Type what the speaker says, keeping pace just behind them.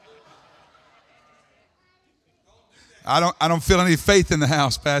I don't feel any faith in the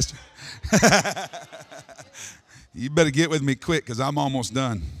house, Pastor. You better get with me quick because I'm almost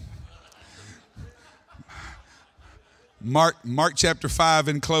done. Mark chapter 5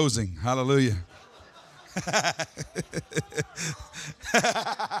 in closing. Hallelujah.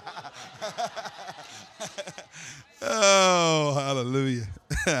 Oh, hallelujah.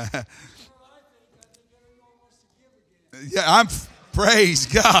 Yeah, praise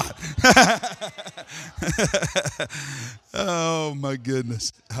God. Oh, my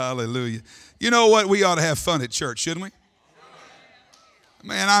goodness. Hallelujah. You know what? We ought to have fun at church, shouldn't we?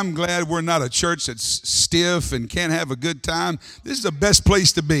 Man, I'm glad we're not a church that's stiff and can't have a good time. This is the best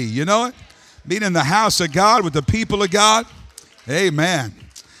place to be, you know it? Being in the house of God with the people of God. Amen.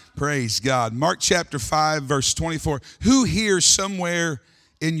 Praise God. Mark chapter 5, verse 24. Who here somewhere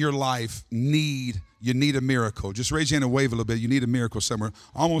in your life you need a miracle? Just raise your hand and wave a little bit. You need a miracle somewhere.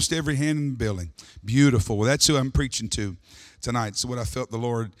 Almost every hand in the building. Beautiful. Well, that's who I'm preaching to tonight. So what I felt the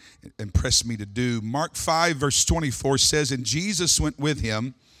Lord impressed me to do. Mark 5, verse 24 says, and Jesus went with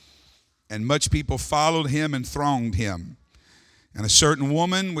him, and much people followed him and thronged him. And a certain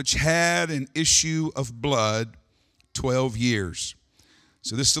woman which had an issue of blood 12 years.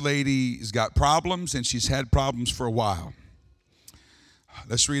 So this lady has got problems, and she's had problems for a while.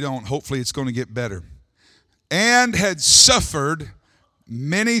 Let's read on. Hopefully it's going to get better. And had suffered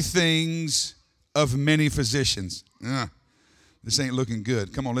many things of many physicians. This ain't looking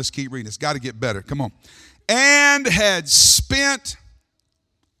good. Come on, let's keep reading. It's got to get better. Come on. And had spent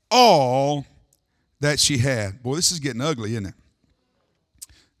all that she had. Boy, this is getting ugly, isn't it?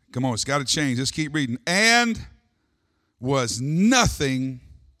 Come on, it's got to change. Let's keep reading. And was nothing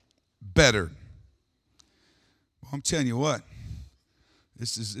better. Well, I'm telling you what.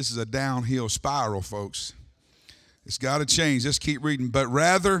 This is a downhill spiral, folks. It's got to change. Let's keep reading. But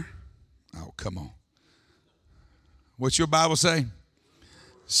rather, oh, come on. What's your Bible say?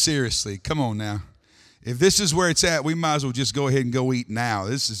 Seriously, come on now. If this is where it's at, we might as well just go ahead and go eat now.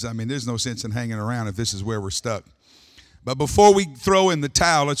 There's no sense in hanging around if this is where we're stuck. But before we throw in the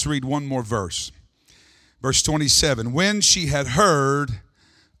towel, let's read one more verse. Verse 27, when she had heard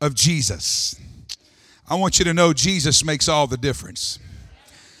of Jesus. I want you to know Jesus makes all the difference.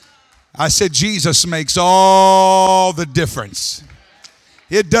 I said Jesus makes all the difference.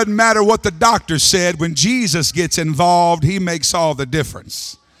 It doesn't matter what the doctor said. When Jesus gets involved, he makes all the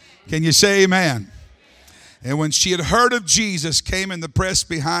difference. Can you say amen? And when she had heard of Jesus, came in the press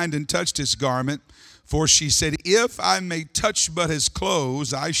behind and touched his garment. For she said, if I may touch but his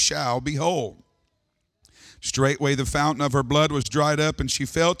clothes, I shall be whole. Straightway the fountain of her blood was dried up, and she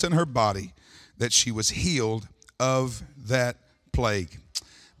felt in her body that she was healed of that plague.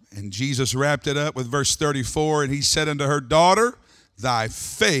 And Jesus wrapped it up with verse 34, and he said unto her, daughter, thy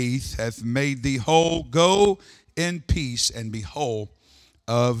faith hath made thee whole. Go in peace and be whole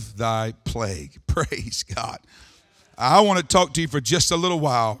of thy plague. Praise God. I want to talk to you for just a little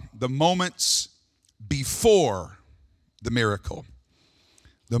while. The moments before the miracle.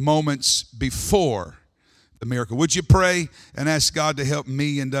 The moments before the miracle. Would you pray and ask God to help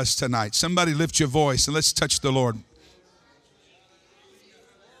me and us tonight? Somebody lift your voice and let's touch the Lord.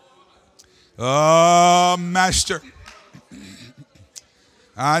 Oh, Master,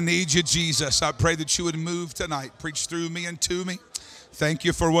 I need you, Jesus. I pray that you would move tonight. Preach through me and to me. Thank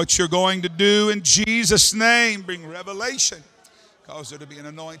you for what you're going to do in Jesus' name. Bring revelation. Cause there to be an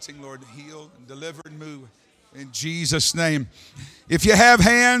anointing, Lord, to heal and deliver and move. In Jesus' name. If you have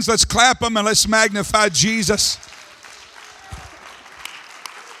hands, let's clap them and let's magnify Jesus.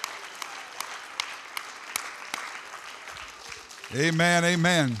 Amen,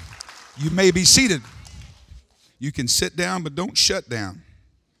 amen. You may be seated. You can sit down, but don't shut down.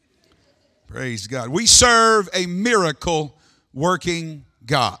 Praise God. We serve a miracle working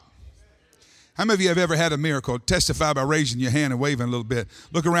God. How many of you have ever had a miracle? Testify by raising your hand and waving a little bit.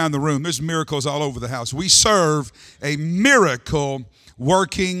 Look around the room. There's miracles all over the house. We serve a miracle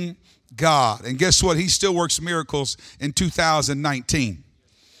working God. And guess what? He still works miracles in 2019.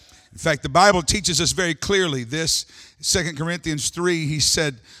 In fact, the Bible teaches us very clearly this. 2 Corinthians 3, he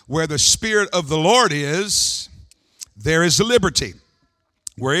said, where the Spirit of the Lord is, there is liberty.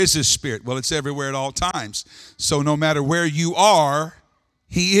 Where is his Spirit? Well, it's everywhere at all times. So no matter where you are,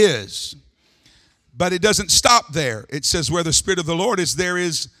 he is. But it doesn't stop there. It says where the Spirit of the Lord is, there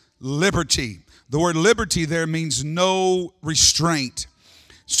is liberty. The word liberty there means no restraint.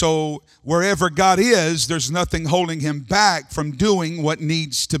 So wherever God is, there's nothing holding him back from doing what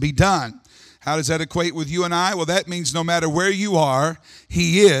needs to be done. How does that equate with you and I? Well, that means no matter where you are,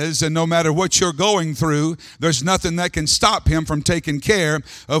 He is, and no matter what you're going through, there's nothing that can stop Him from taking care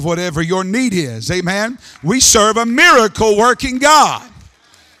of whatever your need is. Amen? We serve a miracle-working God.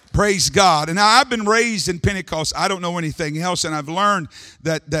 Praise God. And now I've been raised in Pentecost. I don't know anything else, and I've learned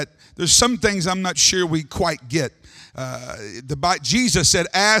that there's some things I'm not sure we quite get. Jesus said,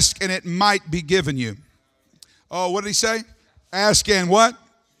 ask and it might be given you. Oh, what did He say? Ask and what?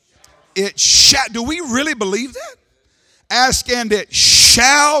 It shall. Do we really believe that? Ask and it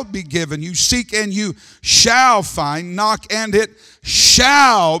shall be given you. Seek and you shall find. Knock and it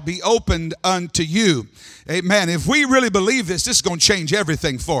shall be opened unto you. Amen. If we really believe this is going to change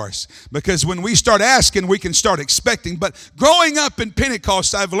everything for us. Because when we start asking, we can start expecting. But growing up in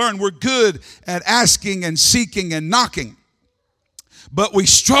Pentecost, I've learned we're good at asking and seeking and knocking. But we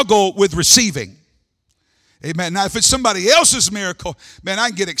struggle with receiving. Amen. Now, if it's somebody else's miracle, man, I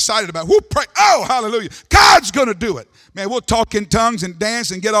can get excited about it. We'll pray. Oh, hallelujah. God's going to do it. Man, we'll talk in tongues and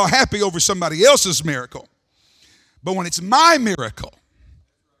dance and get all happy over somebody else's miracle. But when it's my miracle,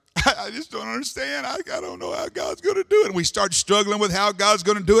 I just don't understand. I don't know how God's going to do it. And we start struggling with how God's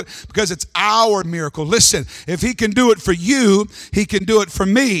going to do it because it's our miracle. Listen, if He can do it for you, He can do it for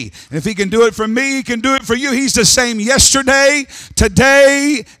me. And if He can do it for me, He can do it for you. He's the same yesterday,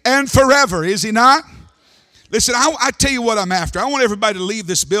 today, and forever. Is He not? Listen, I tell you what I'm after. I want everybody to leave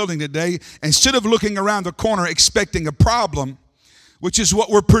this building today instead of looking around the corner expecting a problem, which is what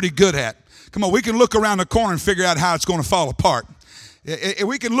we're pretty good at. Come on, we can look around the corner and figure out how it's going to fall apart.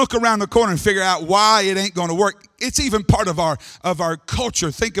 We can look around the corner and figure out why it ain't going to work. It's even part of our culture.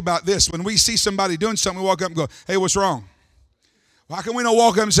 Think about this. When we see somebody doing something, we walk up and go, hey, what's wrong? Why can we not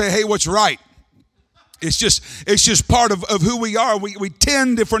walk up and say, hey, what's right? It's just part of who we are. We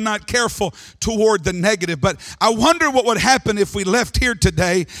tend, if we're not careful, toward the negative. But I wonder what would happen if we left here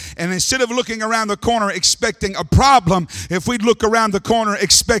today and instead of looking around the corner expecting a problem, if we'd look around the corner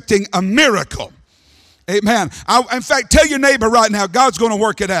expecting a miracle. Amen. In fact, tell your neighbor right now, God's going to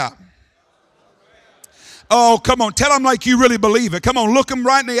work it out. Oh, come on. Tell them like you really believe it. Come on, look them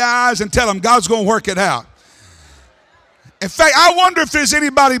right in the eyes and tell them God's going to work it out. In fact, I wonder if there's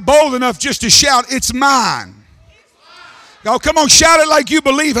anybody bold enough just to shout, it's mine. Oh, come on, shout it like you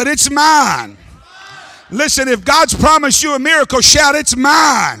believe it. It's mine. Listen, if God's promised you a miracle, shout, it's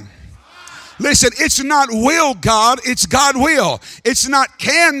mine. Listen, it's not will God, it's God will. It's not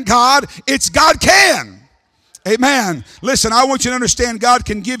can God, it's God can. Amen. Listen, I want you to understand God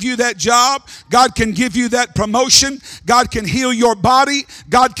can give you that job. God can give you that promotion. God can heal your body.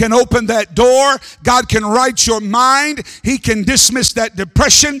 God can open that door. God can right your mind. He can dismiss that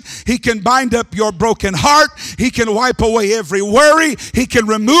depression. He can bind up your broken heart. He can wipe away every worry. He can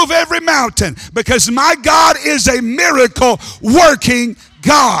remove every mountain because my God is a miracle working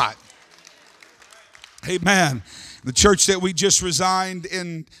God. Amen. The church that we just resigned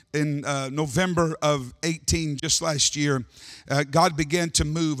in November of 18, just last year, God began to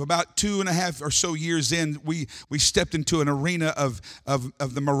move. About 2.5 or so years in, we stepped into an arena of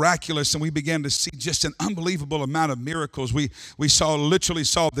the miraculous, and we began to see just an unbelievable amount of miracles. We literally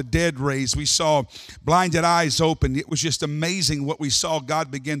saw the dead raised. We saw blinded eyes open. It was just amazing what we saw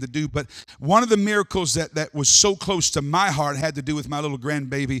God begin to do. But one of the miracles that was so close to my heart had to do with my little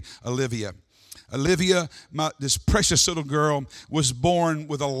grandbaby, Olivia. Olivia, this precious little girl, was born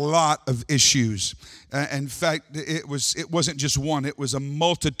with a lot of issues. In fact, it wasn't just one. It was a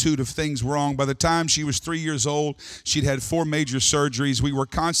multitude of things wrong. By the time she was 3 years old, she'd had 4 major surgeries. We were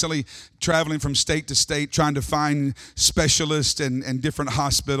constantly traveling from state to state trying to find specialists and different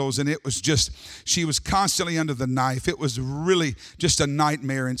hospitals. And it was just, she was constantly under the knife. It was really just a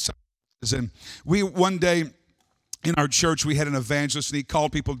nightmare. And we one day, in our church, we had an evangelist, and he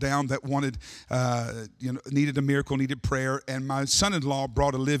called people down that wanted, needed a miracle, needed prayer. And my son-in-law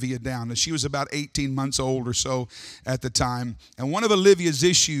brought Olivia down. And she was about 18 months old or so at the time. And one of Olivia's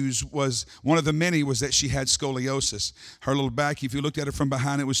issues was, one of the many, was that she had scoliosis. Her little back, if you looked at her from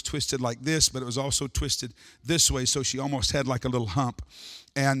behind, it was twisted like this, but it was also twisted this way, so she almost had like a little hump.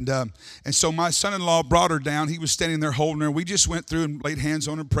 And so my son-in-law brought her down. He was standing there holding her. We just went through and laid hands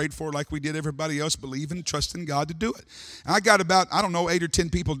on her and prayed for her like we did everybody else, believing and trusting God to do it. And I got about, 8 or 10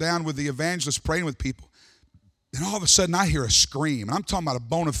 people down with the evangelist praying with people. And all of a sudden I hear a scream. And I'm talking about a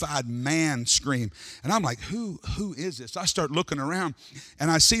bona fide man scream. And I'm like, who is this? I start looking around,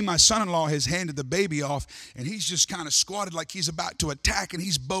 and I see my son-in-law has handed the baby off, and he's just kind of squatted like he's about to attack, and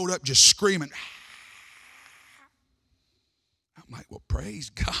he's bowed up just screaming. I'm like, well, praise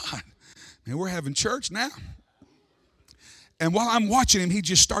God. Man, we're having church now. And while I'm watching him, he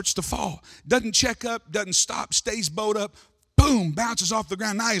just starts to fall. Doesn't check up, doesn't stop, stays bowed up, boom, bounces off the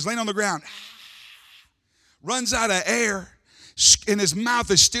ground. Now he's laying on the ground. runs out of air, and his mouth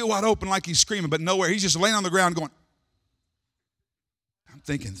is still wide open like he's screaming, but nowhere. He's just laying on the ground going, I'm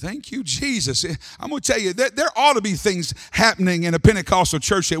thinking, thank you, Jesus. I'm going to tell you, there ought to be things happening in a Pentecostal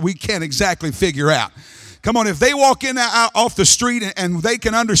church that we can't exactly figure out. Come on, if they walk in out off the street and they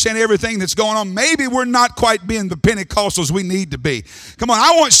can understand everything that's going on, maybe we're not quite being the Pentecostals we need to be. Come on,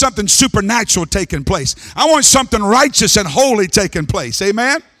 I want something supernatural taking place. I want something righteous and holy taking place.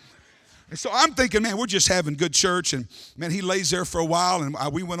 Amen? And so I'm thinking, man, we're just having good church. And, man, he lays there for a while, and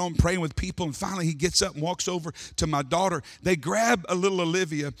we went on praying with people. And finally he gets up and walks over to my daughter. They grab a little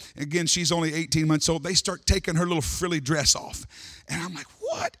Olivia. Again, she's only 18 months old. They start taking her little frilly dress off. And I'm like,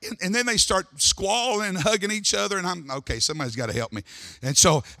 what? And then they start squalling and hugging each other. And I'm, okay, somebody's got to help me. And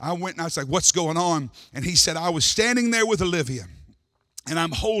so I went and I was like, what's going on? And he said, I was standing there with Olivia. And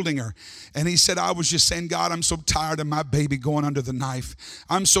I'm holding her. And he said, I was just saying, God, I'm so tired of my baby going under the knife.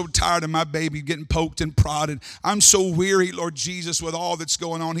 I'm so tired of my baby getting poked and prodded. I'm so weary, Lord Jesus, with all that's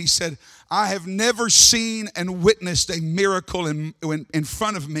going on. He said, I have never seen and witnessed a miracle in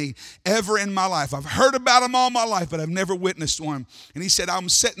front of me ever in my life. I've heard about them all my life, but I've never witnessed one. And he said, I'm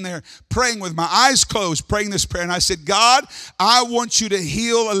sitting there praying with my eyes closed, praying this prayer. And I said, God, I want you to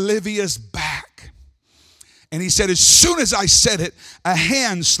heal Olivia's back. And he said, as soon as I said it, a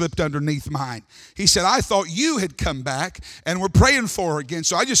hand slipped underneath mine. He said, I thought you had come back and were praying for her again.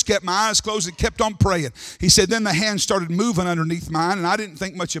 So I just kept my eyes closed and kept on praying. He said, then the hand started moving underneath mine, and I didn't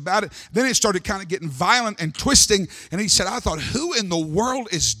think much about it. Then it started kind of getting violent and twisting. And he said, I thought, who in the world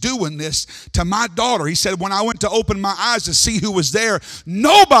is doing this to my daughter? He said, when I went to open my eyes to see who was there,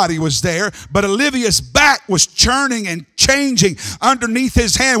 nobody was there, but Olivia's back was churning and changing underneath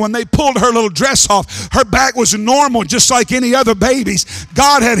his hand. When they pulled her little dress off, her back was normal, just like any other baby's.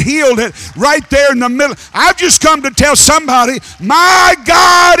 God had healed it right there in the middle. I've just come to tell somebody, my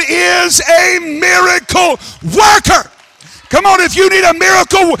God is a miracle worker. Come on, if you need a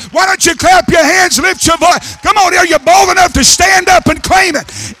miracle, why don't you clap your hands, lift your voice. Come on, are you bold enough to stand up and claim it?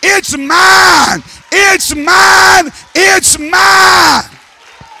 It's mine. It's mine. It's mine.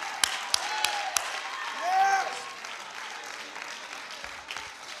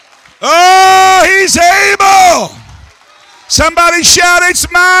 Oh, he's able. Somebody shout, it's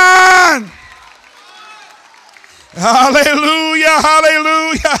mine. Hallelujah,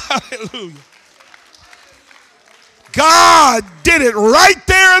 hallelujah, hallelujah. God did it right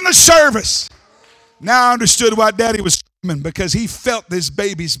there in the service. Now I understood why Daddy was screaming, because he felt this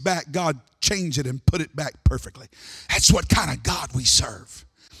baby's back. God changed it and put it back perfectly. That's what kind of God we serve.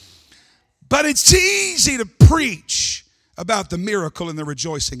 But it's easy to preach about the miracle and the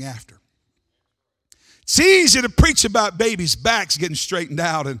rejoicing after. It's easy to preach about babies' backs getting straightened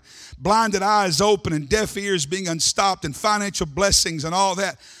out and blinded eyes open and deaf ears being unstopped and financial blessings and all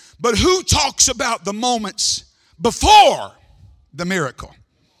that. But who talks about the moments before the miracle?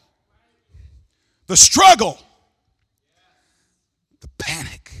 The struggle, the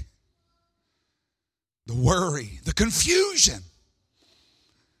panic, the worry, the confusion,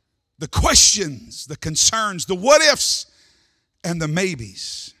 the questions, the concerns, the what ifs, and the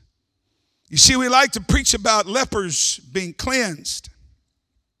maybes. You see, we like to preach about lepers being cleansed,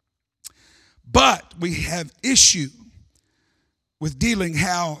 but we have issue with dealing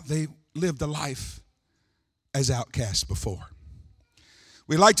how they lived a life as outcasts before.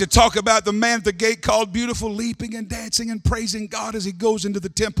 We like to talk about the man at the gate called Beautiful, leaping and dancing and praising God as he goes into the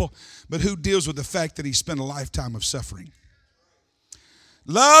temple, but who deals with the fact that he spent a lifetime of suffering?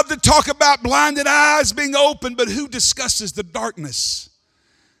 Love to talk about blinded eyes being opened, but who discusses the darkness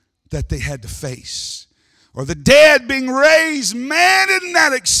that they had to face? Or the dead being raised? Man, isn't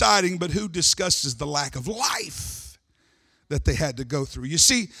that exciting? But who discusses the lack of life that they had to go through? You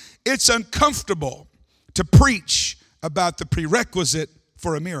see, it's uncomfortable to preach about the prerequisite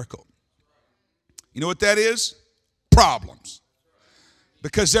for a miracle. You know what that is? Problems.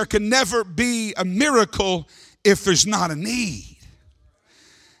 Because there can never be a miracle if there's not a need.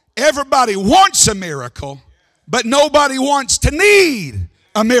 Everybody wants a miracle, but nobody wants to need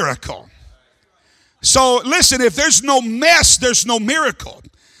a miracle. So listen, if there's no mess, there's no miracle.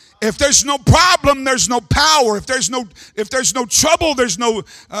 If there's no problem, there's no power. If there's no trouble, there's no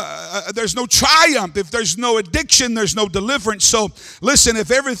triumph. If there's no addiction, there's no deliverance. So listen,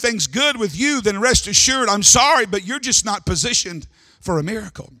 if everything's good with you, then rest assured, I'm sorry, but you're just not positioned for a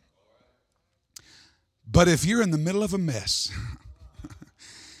miracle. But if you're in the middle of a mess,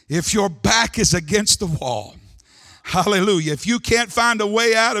 if your back is against the wall, hallelujah, if you can't find a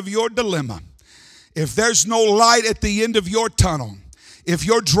way out of your dilemma, if there's no light at the end of your tunnel, If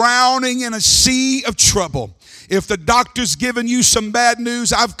you're drowning in a sea of trouble, if the doctor's given you some bad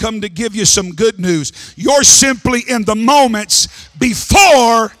news, I've come to give you some good news. You're simply in the moments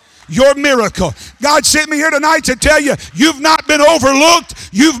before your miracle. God sent me here tonight to tell you, you've not been overlooked.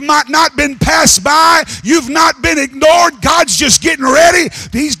 You've not been passed by. You've not been ignored. God's just getting ready.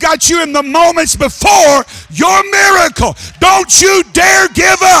 He's got you in the moments before your miracle. Don't you dare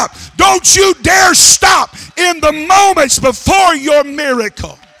give up. Don't you dare stop in the moments before your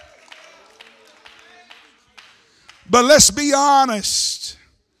miracle. But let's be honest.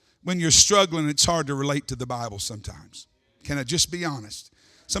 When you're struggling, it's hard to relate to the Bible sometimes. Can I just be honest?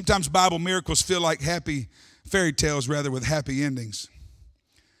 Sometimes Bible miracles feel like happy fairy tales rather with happy endings.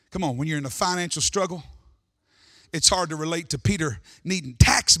 Come on, when you're in a financial struggle, it's hard to relate to Peter needing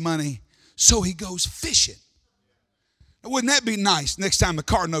tax money, so he goes fishing. Now, wouldn't that be nice next time the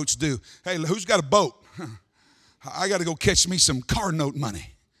car notes due? Hey, who's got a boat? I got to go catch me some car note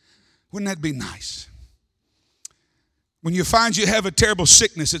money. Wouldn't that be nice? When you find you have a terrible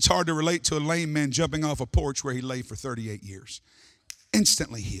sickness, it's hard to relate to a lame man jumping off a porch where he lay for 38 years.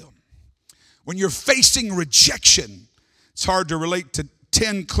 Instantly healed. When you're facing rejection, it's hard to relate to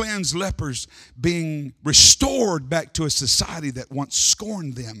 10 cleansed lepers being restored back to a society that once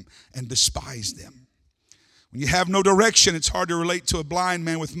scorned them and despised them. When you have no direction, it's hard to relate to a blind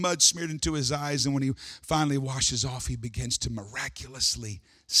man with mud smeared into his eyes, and when he finally washes off, he begins to miraculously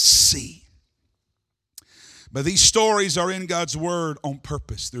see. But these stories are in God's word on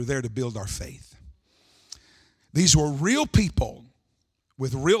purpose. They're there to build our faith. These were real people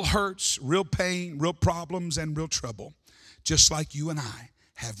with real hurts, real pain, real problems, and real trouble, just like you and I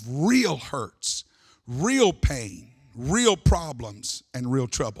have real hurts, real pain, real problems, and real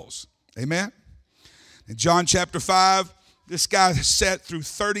troubles. Amen? In John chapter 5, this guy sat through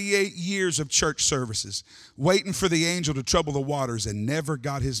 38 years of church services, waiting for the angel to trouble the waters, and never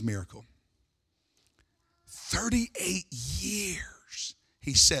got his miracle. 38 years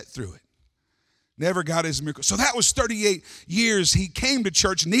he sat through it. Never got his miracle. So that was 38 years he came to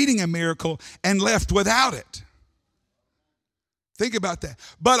church needing a miracle and left without it. Think about that.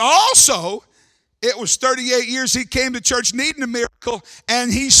 But also, it was 38 years he came to church needing a miracle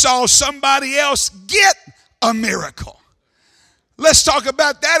and he saw somebody else get a miracle. Let's talk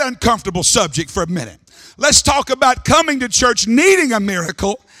about that uncomfortable subject for a minute. Let's talk about coming to church needing a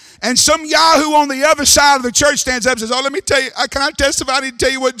miracle, and some yahoo on the other side of the church stands up and says, oh, let me tell you, can I testify? I need to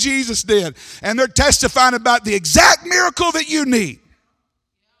tell you what Jesus did. And they're testifying about the exact miracle that you need.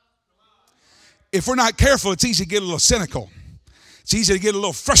 If we're not careful, it's easy to get a little cynical. It's easy to get a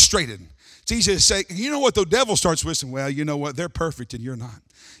little frustrated. It's easy to say, you know what, the devil starts whistling, well, you know what, they're perfect and you're not.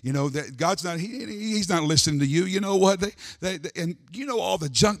 You know, that God's not, he's not listening to you. You know what? And you know all the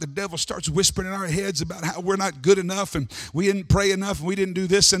junk the devil starts whispering in our heads about how we're not good enough and we didn't pray enough and we didn't do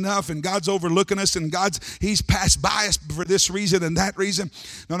this enough and God's overlooking us and he's passed by us for this reason and that reason.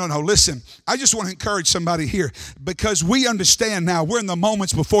 No. Listen, I just want to encourage somebody here because we understand now we're in the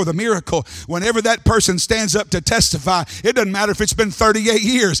moments before the miracle. Whenever that person stands up to testify, it doesn't matter if it's been 38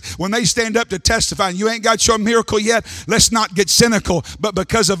 years. When they stand up to testify and you ain't got your miracle yet, let's not get cynical. But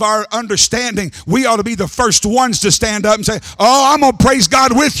because of our understanding, we ought to be the first ones to stand up and say, oh, I'm going to praise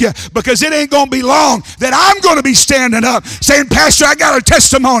God with you because it ain't going to be long that I'm going to be standing up saying, Pastor, I got a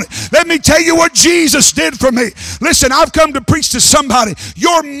testimony. Let me tell you what Jesus did for me. Listen, I've come to preach to somebody.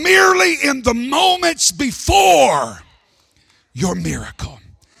 You're merely in the moments before your miracle.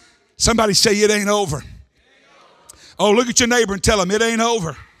 Somebody say it ain't over. Oh, look at your neighbor and tell him it ain't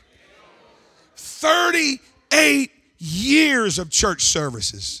over. 38 years of church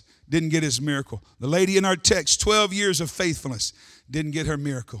services, didn't get his miracle. The lady in our text, 12 years of faithfulness, didn't get her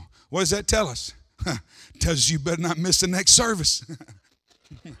miracle. What does that tell us? Tells us you better not miss the next service.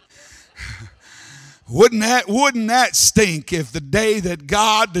 Wouldn't that stink if the day that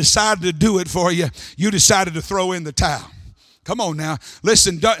God decided to do it for you, you decided to throw in the towel? Come on now.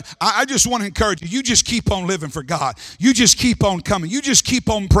 Listen, I just want to encourage you. You just keep on living for God. You just keep on coming. You just keep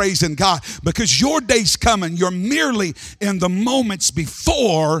on praising God because your day's coming. You're merely in the moments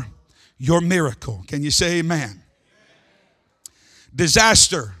before your miracle. Can you say amen?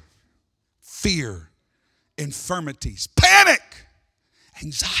 Disaster, fear, infirmities, panic,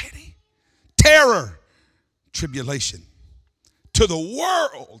 anxiety, terror, tribulation. To the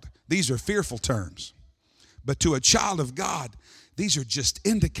world, these are fearful terms. But to a child of God, these are just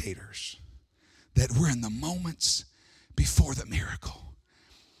indicators that we're in the moments before the miracle.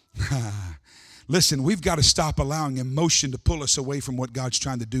 Listen, we've got to stop allowing emotion to pull us away from what God's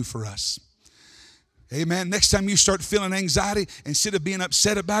trying to do for us. Amen. Next time you start feeling anxiety, instead of being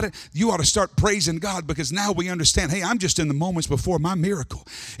upset about it, you ought to start praising God, because now we understand, hey, I'm just in the moments before my miracle.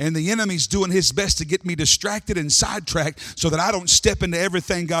 And the enemy's doing his best to get me distracted and sidetracked so that I don't step into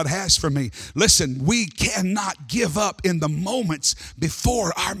everything God has for me. Listen, we cannot give up in the moments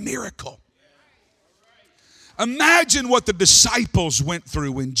before our miracle. Imagine what the disciples went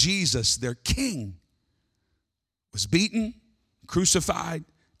through when Jesus, their king, was beaten, crucified,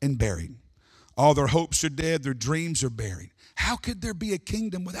 and buried. All their hopes are dead. Their dreams are buried. How could there be a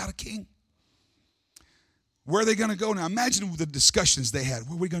kingdom without a king? Where are they going to go now? Imagine the discussions they had.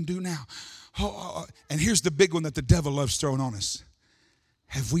 What are we going to do now? And here's the big one that the devil loves throwing on us.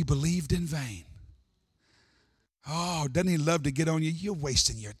 Have we believed in vain? Oh, doesn't he love to get on you? You're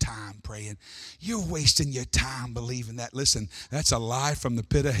wasting your time praying. You're wasting your time believing that. Listen, that's a lie from the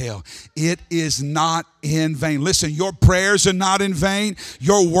pit of hell. It is not in vain. Listen, your prayers are not in vain.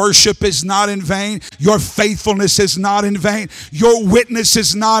 Your worship is not in vain. Your faithfulness is not in vain. Your witness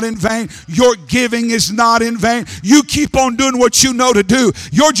is not in vain. Your giving is not in vain. You keep on doing what you know to do.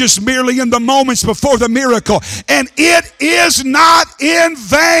 You're just merely in the moments before the miracle. And it is not in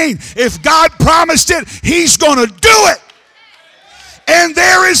vain. If God promised it, he's going to do it. And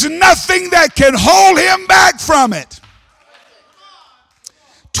there is nothing that can hold him back from it.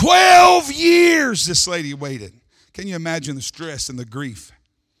 12 years this lady waited. Can you imagine the stress and the grief,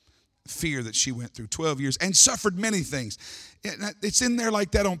 fear that she went through? 12 years, and suffered many things. It's in there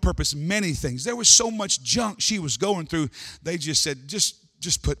like that on purpose, many things. There was so much junk she was going through. They just said,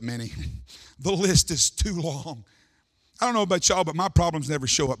 just put many. The list is too long. I don't know about y'all, but my problems never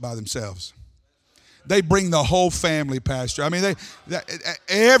show up by themselves. They bring the whole family, Pastor. I mean,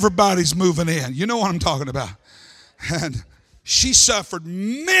 everybody's moving in. You know what I'm talking about. And she suffered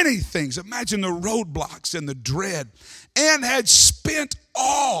many things. Imagine the roadblocks and the dread, and had spent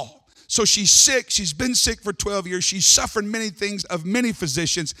all. So she's sick. She's been sick for 12 years. She's suffered many things of many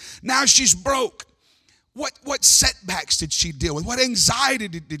physicians. Now she's broke. What setbacks did she deal with? What anxiety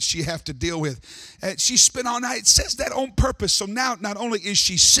did she have to deal with? She spent all night. It says that on purpose. So now not only is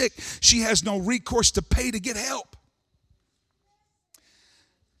she sick, she has no recourse to pay to get help.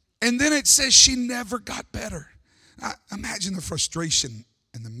 And then it says she never got better. Imagine the frustration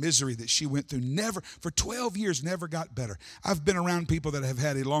and the misery that she went through. For 12 years, never got better. I've been around people that have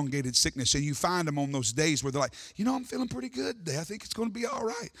had elongated sickness, and you find them on those days where they're like, I'm feeling pretty good today. I think it's going to be all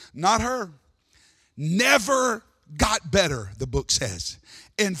right. Not her. Never got better, the book says.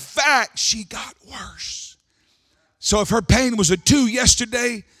 In fact, she got worse. So if her pain was a 2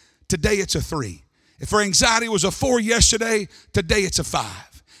 yesterday, today it's a 3. If her anxiety was a 4 yesterday, today it's a 5.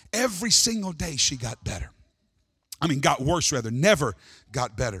 Every single day she got better. Got worse rather, never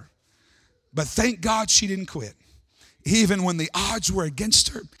got better. But thank God she didn't quit. Even when the odds were against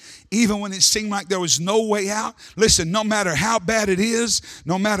her, even when it seemed like there was no way out. Listen, no matter how bad it is,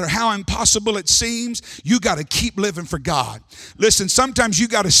 no matter how impossible it seems, you got to keep living for God. Listen, sometimes you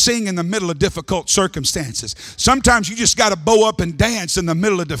got to sing in the middle of difficult circumstances. Sometimes you just got to bow up and dance in the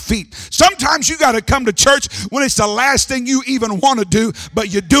middle of defeat. Sometimes you got to come to church when it's the last thing you even want to do,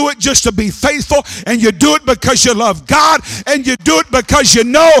 but you do it just to be faithful, and you do it because you love God, and you do it because you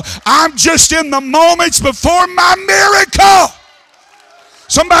know, I'm just in the moments before my miracle.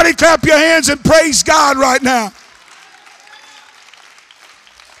 Somebody clap your hands and praise God right now.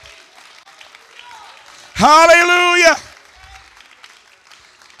 Hallelujah.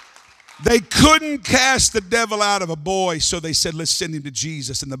 They couldn't cast the devil out of a boy, so they said, let's send him to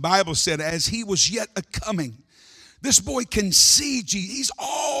Jesus. And the Bible said, as he was yet a coming, this boy can see Jesus. He's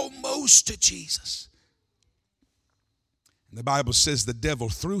almost to Jesus. And the Bible says the devil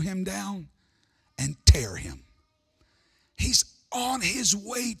threw him down and tear him. He's on his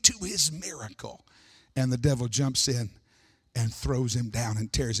way to his miracle. And the devil jumps in and throws him down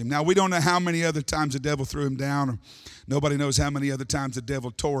and tears him. Now, we don't know how many other times the devil threw him down, or nobody knows how many other times the devil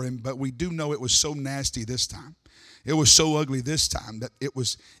tore him, but we do know it was so nasty this time. It was so ugly this time that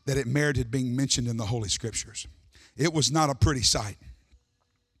it merited being mentioned in the Holy Scriptures. It was not a pretty sight.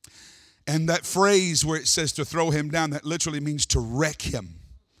 And that phrase where it says to throw him down, that literally means to wreck him.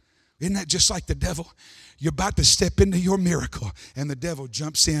 Isn't that just like the devil? You're about to step into your miracle, and the devil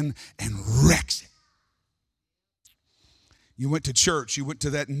jumps in and wrecks it. You went to church. You went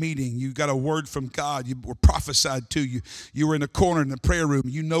to that meeting. You got a word from God. You were prophesied to you. You were in a corner in the prayer room.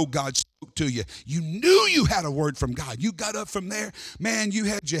 You know God spoke to you. You knew you had a word from God. You got up from there. Man, you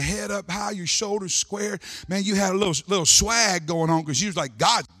had your head up high, your shoulders squared. Man, you had a little swag going on because you was like,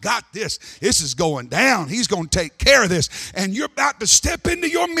 God got this. This is going down. He's going to take care of this. And you're about to step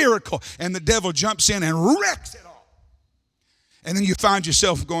into your miracle. And the devil jumps in and wrecks it all. And then you find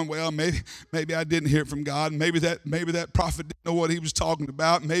yourself going, well, maybe I didn't hear it from God. Maybe that prophet didn't know what he was talking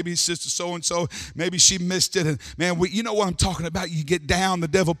about. Maybe sister so-and-so, maybe she missed it. And man, you know what I'm talking about. You get down, the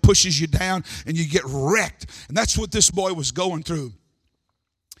devil pushes you down, and you get wrecked. And that's what this boy was going through.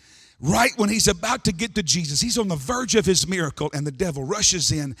 Right when he's about to get to Jesus, he's on the verge of his miracle, and the devil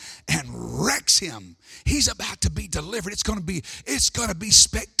rushes in and wrecks him. He's about to be delivered. It's going to be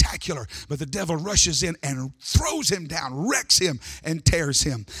spectacular. But the devil rushes in and throws him down, wrecks him, and tears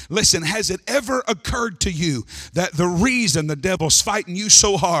him. Listen, has it ever occurred to you that the reason the devil's fighting you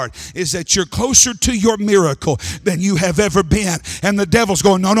so hard is that you're closer to your miracle than you have ever been? And the devil's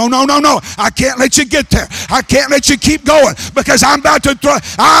going, no, I can't let you get there. I can't let you keep going because I'm about to throw.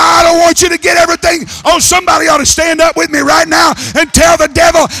 I don't want you to get everything. Oh, somebody ought to stand up with me right now and tell the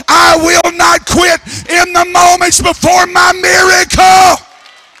devil, I will not quit in the moments before my miracle.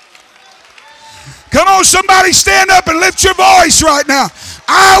 Come on, somebody stand up and lift your voice right now.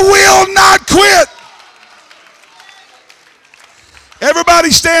 I will not quit.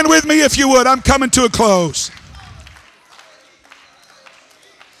 Everybody stand with me if you would. I'm coming to a close.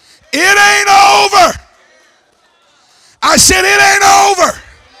 It ain't over. I said it ain't over.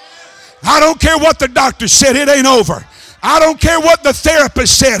 I don't care what the doctor said, it ain't over. I don't care what the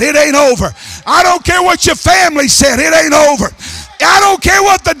therapist said, it ain't over. I don't care what your family said, it ain't over. I don't care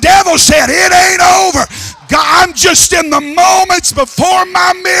what the devil said, it ain't over. God, I'm just in the moments before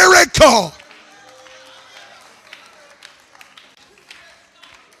my miracle.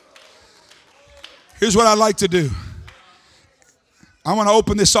 Here's what I like to do. I want to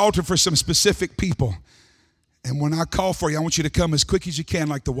open this altar for some specific people. And when I call for you, I want you to come as quick as you can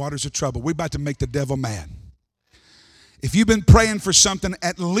like the waters of trouble. We're about to make the devil mad. If you've been praying for something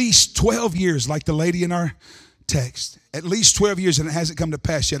at least 12 years, like the lady in our text, at least 12 years and it hasn't come to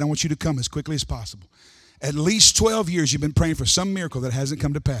pass yet, I want you to come as quickly as possible. At least 12 years you've been praying for some miracle that hasn't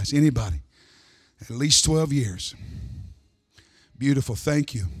come to pass. Anybody? At least 12 years. Beautiful.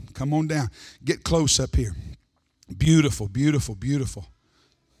 Thank you. Come on down. Get close up here. Beautiful, beautiful, beautiful.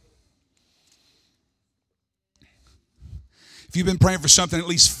 If you've been praying for something at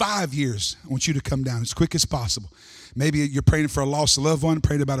least 5 years, I want you to come down as quick as possible. Maybe you're praying for a lost loved one,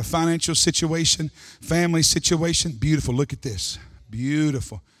 praying about a financial situation, family situation. Beautiful. Look at this.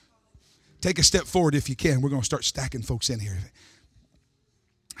 Beautiful. Take a step forward if you can. We're going to start stacking folks in here.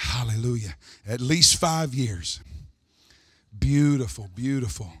 Hallelujah. At least 5 years. Beautiful,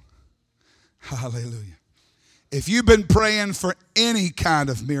 beautiful. Hallelujah. If you've been praying for any kind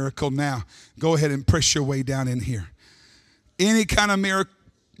of miracle now, go ahead and press your way down in here. Any kind of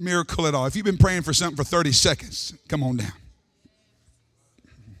miracle at all. If you've been praying for something for 30 seconds, come on down.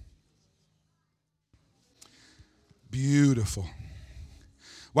 Beautiful.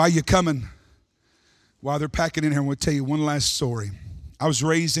 While you're coming, while they're packing in here, I'm going to tell you one last story. I was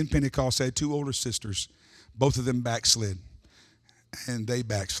raised in Pentecost. I had two older sisters. Both of them backslid. And they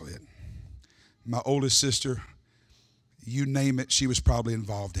backslid. My oldest sister, you name it, she was probably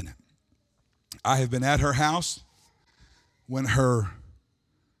involved in it. I have been at her house when her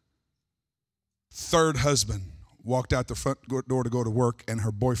third husband walked out the front door to go to work and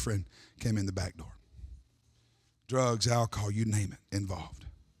her boyfriend came in the back door. Drugs, alcohol, you name it, involved.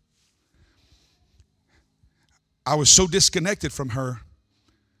 I was so disconnected from her,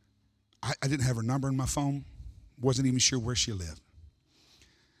 I didn't have her number in my phone, wasn't even sure where she lived.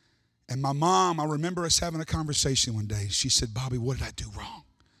 And my mom, I remember us having a conversation one day. She said, Bobby, what did I do wrong?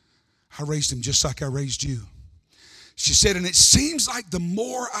 I raised him just like I raised you. She said, and it seems like the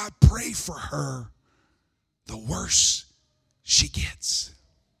more I pray for her, the worse she gets.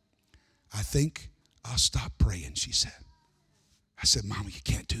 I think I'll stop praying, she said. I said, Mama, you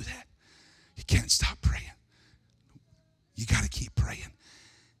can't do that. You can't stop praying. You got to keep praying.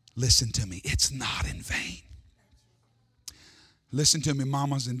 Listen to me. It's not in vain. Listen to me,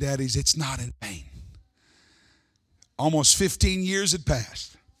 mamas and daddies. It's not in vain. Almost 15 years had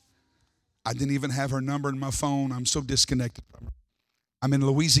passed. I didn't even have her number in my phone. I'm so disconnected from her. I'm in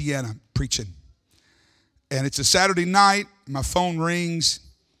Louisiana preaching. And it's a Saturday night. My phone rings.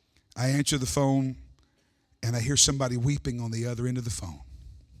 I answer the phone, and I hear somebody weeping on the other end of the phone.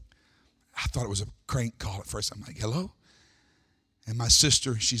 I thought it was a crank call at first. I'm like, hello? And my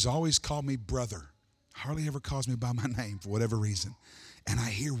sister, she's always called me brother. Hardly ever calls me by my name for whatever reason. And I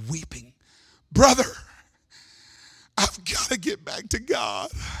hear weeping. Brother, I've got to get back to God.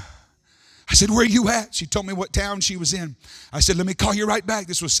 I said, where are you at? She told me what town she was in. I said, let me call you right back.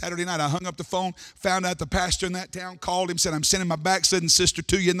 This was Saturday night. I hung up the phone, found out the pastor in that town, called him, said, I'm sending my backslidden sister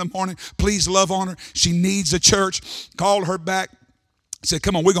to you in the morning. Please love on her. She needs a church. Called her back. Said,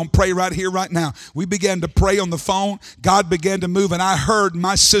 come on, we're going to pray right here, right now. We began to pray on the phone. God began to move, and I heard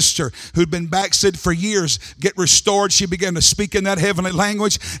my sister, who'd been backslid for years, get restored. She began to speak in that heavenly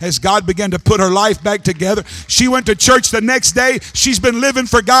language as God began to put her life back together. She went to church the next day. She's been living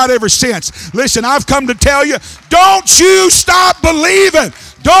for God ever since. Listen, I've come to tell you, don't you stop believing.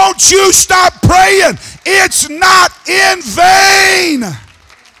 Don't you stop praying. It's not in vain.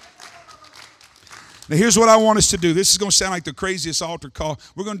 Now, here's what I want us to do. This is going to sound like the craziest altar call.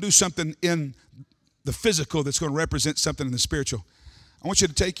 We're going to do something in the physical that's going to represent something in the spiritual. I want you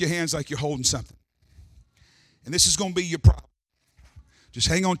to take your hands like you're holding something. And this is going to be your problem. Just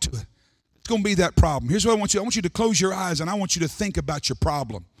hang on to it. It's going to be that problem. Here's what I want you. I want you to close your eyes, and I want you to think about your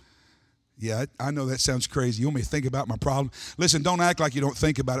problem. Yeah, I know that sounds crazy. You want me to think about my problem? Listen, don't act like you don't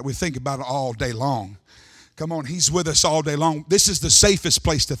think about it. We think about it all day long. Come on, he's with us all day long. This is the safest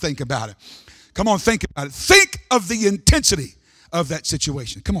place to think about it. Come on, think about it. Think of the intensity of that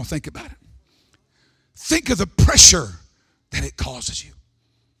situation. Come on, think about it. Think of the pressure that it causes you.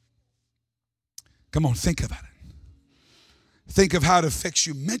 Come on, think about it. Think of how it affects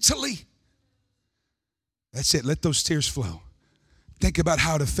you mentally. That's it. Let those tears flow. Think about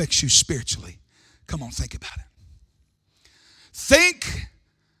how it affects you spiritually. Come on, think about it. Think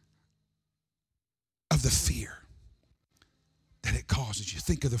of the fear that it causes you.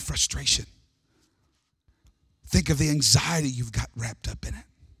 Think of the frustration. Think of the anxiety you've got wrapped up in it.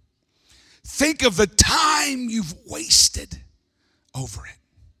 Think of the time you've wasted over it.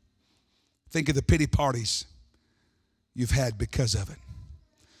 Think of the pity parties you've had because of it.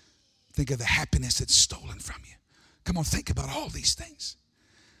 Think of the happiness that's stolen from you. Come on, think about all these things.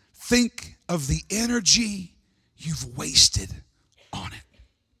 Think of the energy you've wasted on it.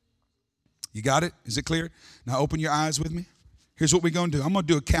 You got it? Is it clear? Now open your eyes with me. Here's what we're going to do. I'm going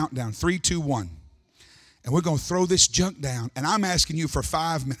to do a countdown. 3, 2, 1. And we're going to throw this junk down. And I'm asking you for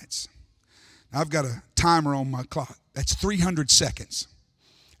 5 minutes. Now, I've got a timer on my clock. That's 300 seconds.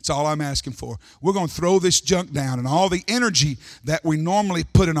 That's all I'm asking for. We're going to throw this junk down. And all the energy that we normally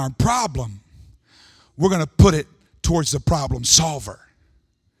put in our problem, we're going to put it towards the problem solver.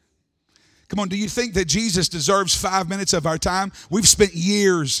 Come on, do you think that Jesus deserves 5 minutes of our time? We've spent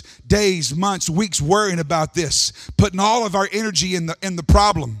years, days, months, weeks worrying about this, putting all of our energy in the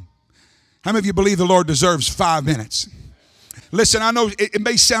problem. How many of you believe the Lord deserves 5 minutes? Listen, I know it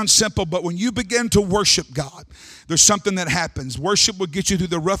may sound simple, but when you begin to worship God, there's something that happens. Worship will get you through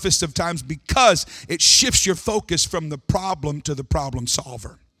the roughest of times because it shifts your focus from the problem to the problem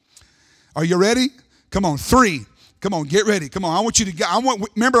solver. Are you ready? Come on, 3. Come on, get ready. Come on, I want you to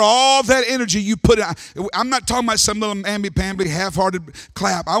remember all that energy you put in. I'm not talking about some little amby-pamby, half-hearted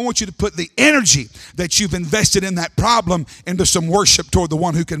clap. I want you to put the energy that you've invested in that problem into some worship toward the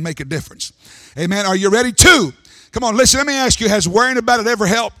one who can make a difference. Amen. Are you ready? 2. Come on, listen, let me ask you, has worrying about it ever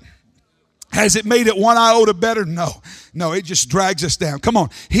helped? Has it made it one iota better? No, it just drags us down. Come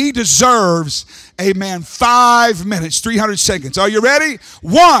on, he deserves, amen, 5 minutes, 300 seconds. Are you ready?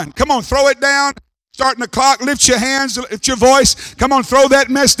 1, come on, throw it down. Starting the clock, lift your hands, lift your voice. Come on, throw that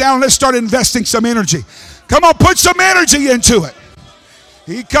mess down. Let's start investing some energy. Come on, put some energy into it.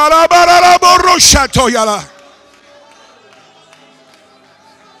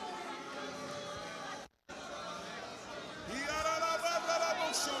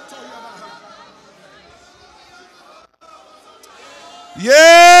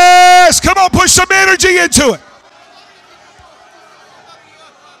 Yes, come on, put some energy into it.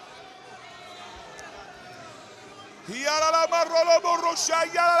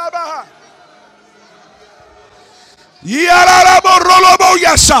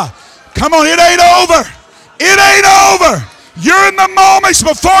 Come on, it ain't over. It ain't over. You're in the moments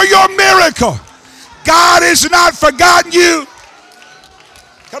before your miracle. God has not forgotten you.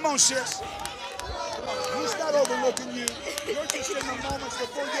 Come on, sis. He's not overlooking you. You're just in the moments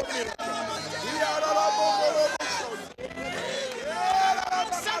before your miracle.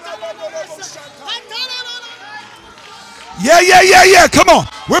 Yeah. Come on.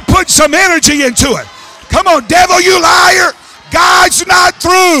 We're putting some energy into it. Come on, devil, you liar. God's not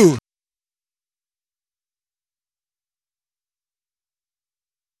through.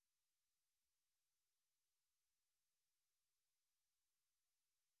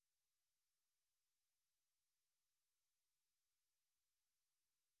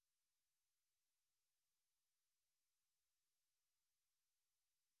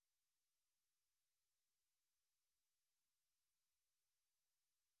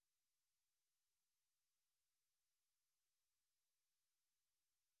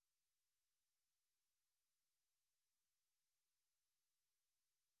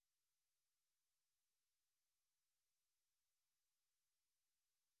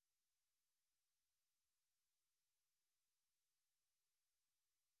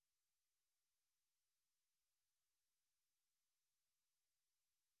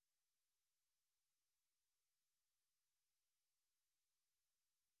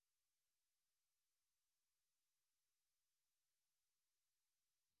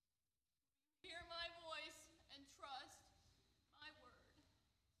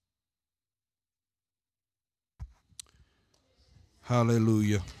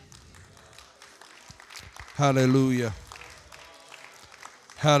 Hallelujah. Hallelujah.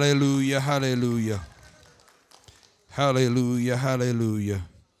 Hallelujah. Hallelujah. Hallelujah. Hallelujah.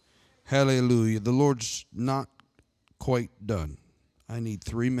 Hallelujah. The Lord's not quite done. I need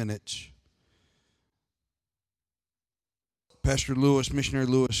 3 minutes. Pastor Lewis, Missionary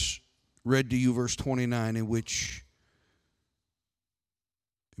Lewis, read to you verse 29, in which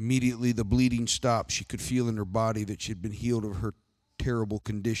immediately the bleeding stopped. She could feel in her body that she had been healed of her terrible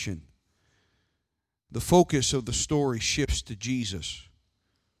condition. The focus of the story shifts to Jesus.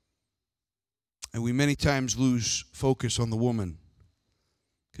 And we many times lose focus on the woman,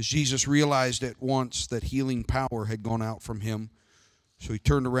 because Jesus realized at once that healing power had gone out from him. So he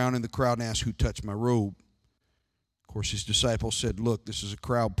turned around in the crowd and asked, "Who touched my robe?" Of course, his disciples said, "Look, this is a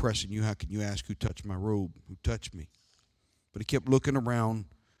crowd pressing you. How can you ask who touched my robe? Who touched me?" But he kept looking around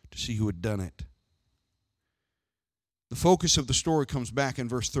to see who had done it. The focus of the story comes back in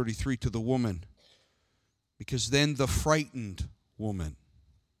verse 33 to the woman, because then the frightened woman,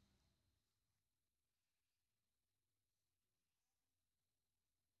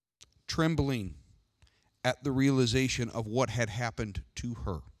 trembling at the realization of what had happened to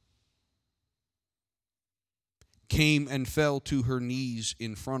her, came and fell to her knees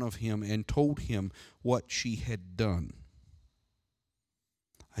in front of him and told him what she had done.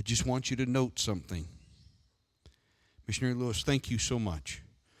 I just want you to note something. Missionary Lewis, thank you so much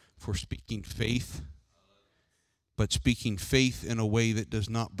for speaking faith, but speaking faith in a way that does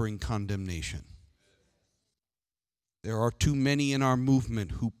not bring condemnation. There are too many in our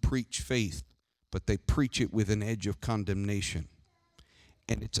movement who preach faith, but they preach it with an edge of condemnation.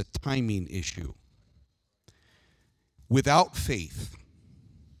 And it's a timing issue. Without faith,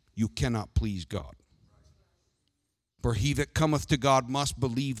 you cannot please God. For he that cometh to God must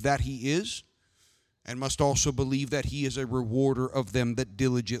believe that he is, and must also believe that he is a rewarder of them that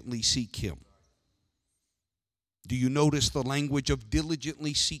diligently seek him. Do you notice the language of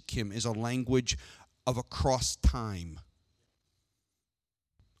diligently seek him is a language of across time?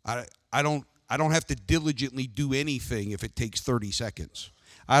 I don't have to diligently do anything if it takes 30 seconds.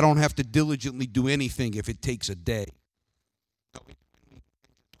 I don't have to diligently do anything if it takes a day.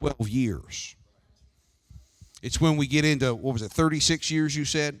 12 years. It's when we get into, 36 years you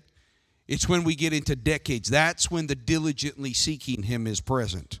said? It's when we get into decades. That's when the diligently seeking him is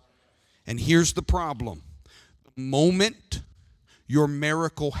present. And here's the problem. The moment your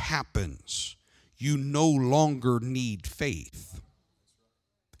miracle happens, you no longer need faith.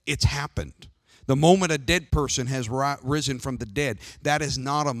 It's happened. The moment a dead person has risen from the dead, that is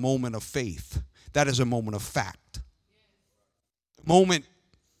not a moment of faith. That is a moment of fact. The moment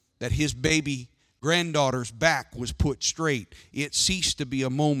that his baby granddaughter's back was put straight, it ceased to be a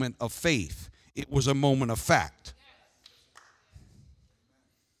moment of faith. It was a moment of fact.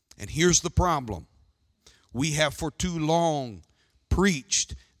 And here's the problem. We have for too long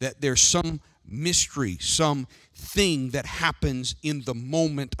preached that there's some mystery, some thing that happens in the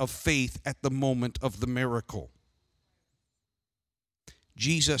moment of faith at the moment of the miracle.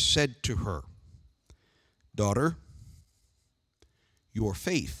 Jesus said to her, "Daughter, your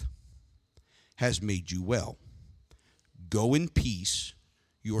faith has made you well. Go in peace.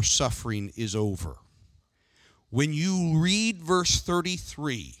 Your suffering is over." When you read verse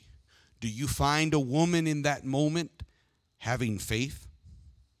 33, do you find a woman in that moment having faith?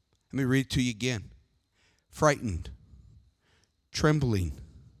 Let me read it to you again. Frightened, trembling.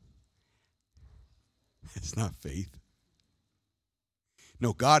 It's not faith.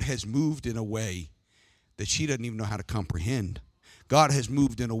 No, God has moved in a way that she doesn't even know how to comprehend. God has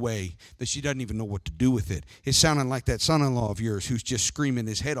moved in a way that she doesn't even know what to do with it. It's sounding like that son-in-law of yours who's just screaming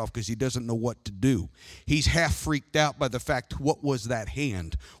his head off because he doesn't know what to do. He's half freaked out by the fact, what was that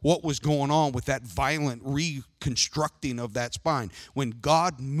hand? What was going on with that violent reconstructing of that spine? When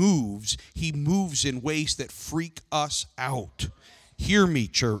God moves, he moves in ways that freak us out. Hear me,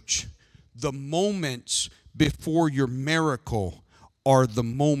 church. The moments before your miracle are the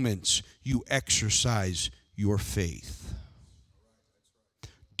moments you exercise your faith.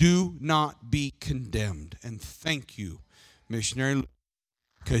 Do not be condemned. And thank you, Missionary,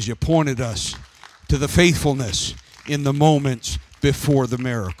 because you pointed us to the faithfulness in the moments before the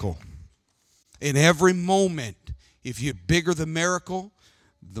miracle. In every moment, if you bigger the miracle,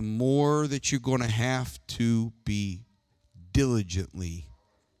 the more that you're going to have to be diligently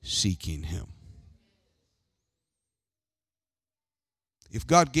seeking him. If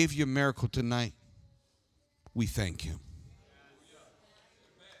God gave you a miracle tonight, we thank him.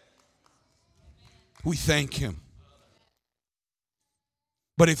 We thank him.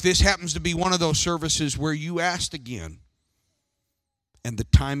 But if this happens to be one of those services where you asked again, and the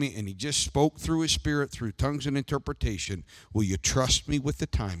timing, and he just spoke through his spirit, through tongues and interpretation. Will you trust me with the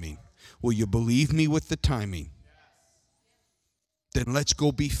timing? Will you believe me with the timing? Then let's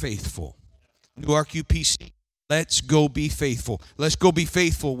go be faithful. Newark UPC, let's go be faithful. Let's go be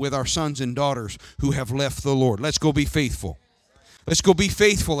faithful with our sons and daughters who have left the Lord. Let's go be faithful. Let's go be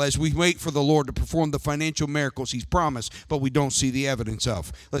faithful as we wait for the Lord to perform the financial miracles he's promised, but we don't see the evidence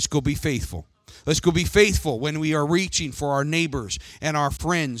of. Let's go be faithful. Let's go be faithful when we are reaching for our neighbors and our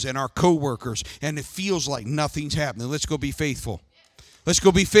friends and our coworkers, and it feels like nothing's happening. Let's go be faithful. Let's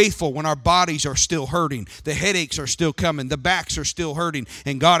go be faithful when our bodies are still hurting. The headaches are still coming. The backs are still hurting,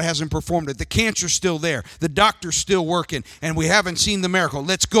 and God hasn't performed it. The cancer's still there. The doctor's still working, and we haven't seen the miracle.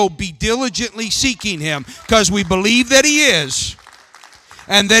 Let's go be diligently seeking him because we believe that he is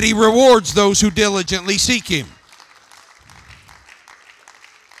and that he rewards those who diligently seek him.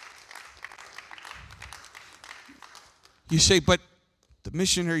 You say, but the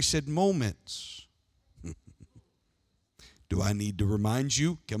missionary said moments. Do I need to remind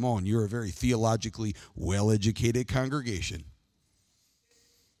you? Come on, you're a very theologically well-educated congregation.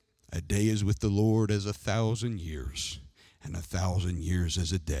 A day is with the Lord as 1,000 years, and 1,000 years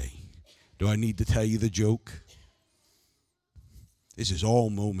as a day. Do I need to tell you the joke? This is all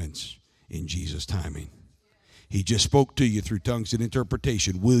moments in Jesus' timing. He just spoke to you through tongues and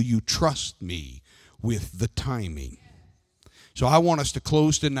interpretation. Will you trust me with the timing? So I want us to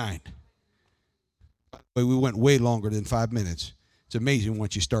close tonight. We went way longer than 5 minutes. It's amazing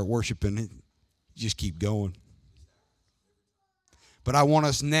once you start worshiping it, you just keep going. But I want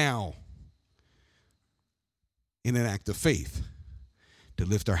us now, in an act of faith, to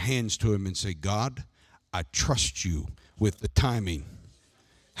lift our hands to him and say, God, I trust you with the timing.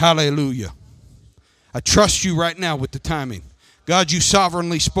 Hallelujah. I trust you right now with the timing. God, you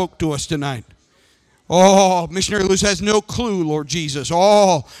sovereignly spoke to us tonight. Oh, Missionary Lewis has no clue, Lord Jesus,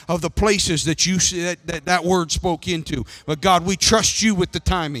 all of the places that you that word spoke into. But God, we trust you with the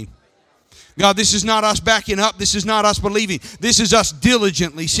timing. God, this is not us backing up. This is not us believing. This is us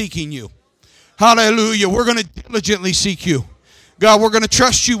diligently seeking you. Hallelujah. We're going to diligently seek you. God, we're going to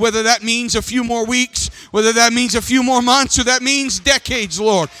trust you, whether that means a few more weeks, whether that means a few more months, or that means decades,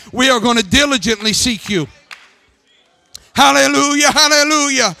 Lord. We are going to diligently seek you. Hallelujah,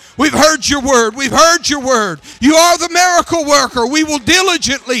 hallelujah. We've heard your word. We've heard your word. You are the miracle worker. We will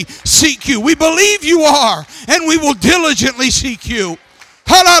diligently seek you. We believe you are, and we will diligently seek you.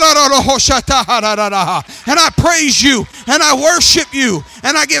 And I praise you, and I worship you,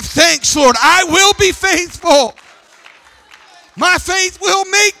 and I give thanks, Lord. I will be faithful. My faith will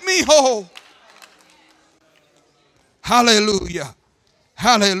make me whole. Hallelujah,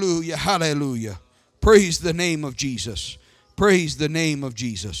 hallelujah, hallelujah. Praise the name of Jesus. Praise the name of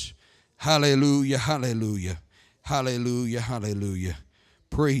Jesus. Hallelujah, hallelujah, hallelujah, hallelujah.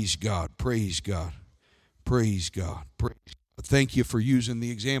 Praise God, praise God, praise God, praise God. Thank you for using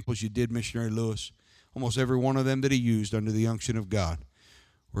the examples you did, Missionary Lewis. Almost every one of them that he used under the unction of God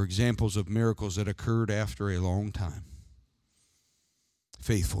were examples of miracles that occurred after a long time.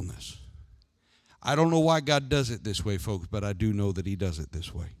 Faithfulness. I don't know why God does it this way, folks, but I do know that he does it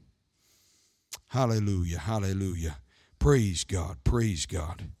this way. Hallelujah, hallelujah. Praise God, praise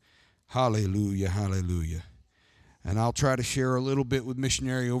God. Hallelujah, hallelujah. And I'll try to share a little bit with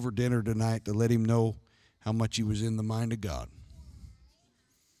Missionary over dinner tonight to let him know how much he was in the mind of God.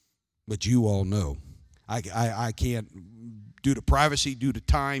 But you all know. I can't, due to privacy, due to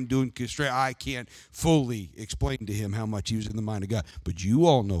time, I can't fully explain to him how much he was in the mind of God. But you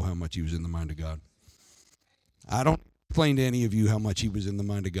all know how much he was in the mind of God. I don't explain to any of you how much he was in the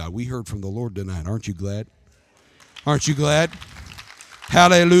mind of God. We heard from the Lord tonight. Aren't you glad? Aren't you glad?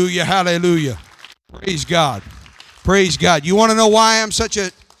 Hallelujah, hallelujah. Praise God. Praise God. You want to know why I'm such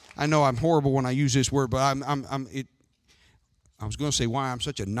a, I know I'm horrible when I use this word, but I was going to say why I'm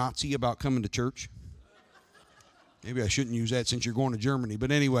such a Nazi about coming to church. Maybe I shouldn't use that since you're going to Germany,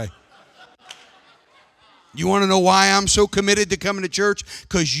 but anyway. You want to know why I'm so committed to coming to church?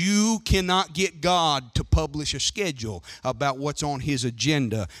 Because you cannot get God to publish a schedule about what's on his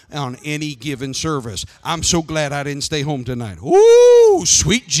agenda on any given service. I'm so glad I didn't stay home tonight. Ooh,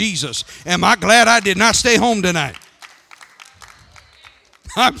 sweet Jesus. Am I glad I did not stay home tonight?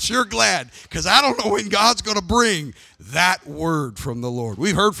 I'm sure glad, because I don't know when God's going to bring that word from the Lord.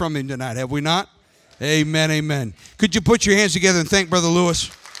 We've heard from him tonight, have we not? Amen, amen. Could you put your hands together and thank Brother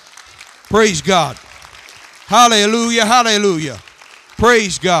Lewis? Praise God. Hallelujah, hallelujah.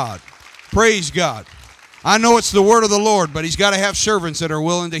 Praise God. Praise God. I know it's the word of the Lord, but he's got to have servants that are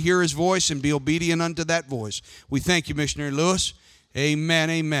willing to hear his voice and be obedient unto that voice. We thank you, Missionary Lewis. Amen,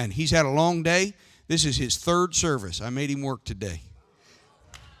 amen. He's had a long day. This is his third service. I made him work today.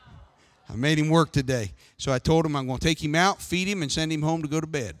 I made him work today. So I told him I'm going to take him out, feed him, and send him home to go to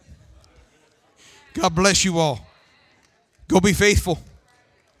bed. God bless you all. Go be faithful.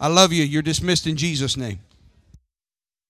 I love you. You're dismissed in Jesus' name.